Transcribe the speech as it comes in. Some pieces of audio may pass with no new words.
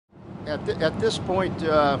At this point,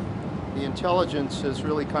 the intelligence has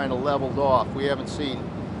really kind of leveled off. We haven't seen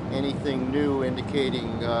anything new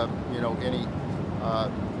indicating, any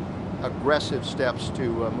aggressive steps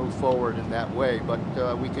to move forward in that way. But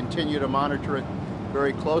we continue to monitor it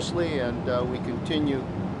very closely, and we continue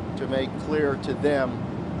to make clear to them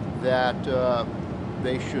that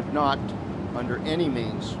they should not, under any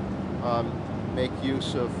means, make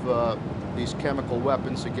use of these chemical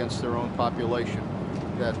weapons against their own population.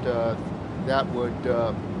 That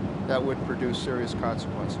would produce serious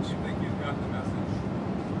consequences. Do you think you've got the message?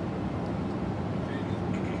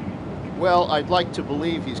 Well, I'd like to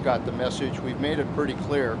believe he's got the message. We've made it pretty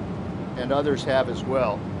clear, and others have as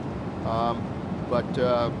well.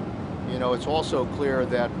 It's also clear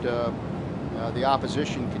that the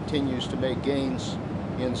opposition continues to make gains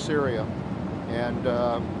in Syria, and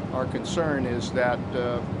our concern is that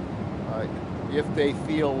if they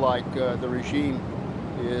feel like the regime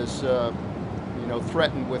is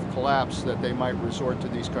threatened with collapse, that they might resort to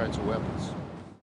these kinds of weapons.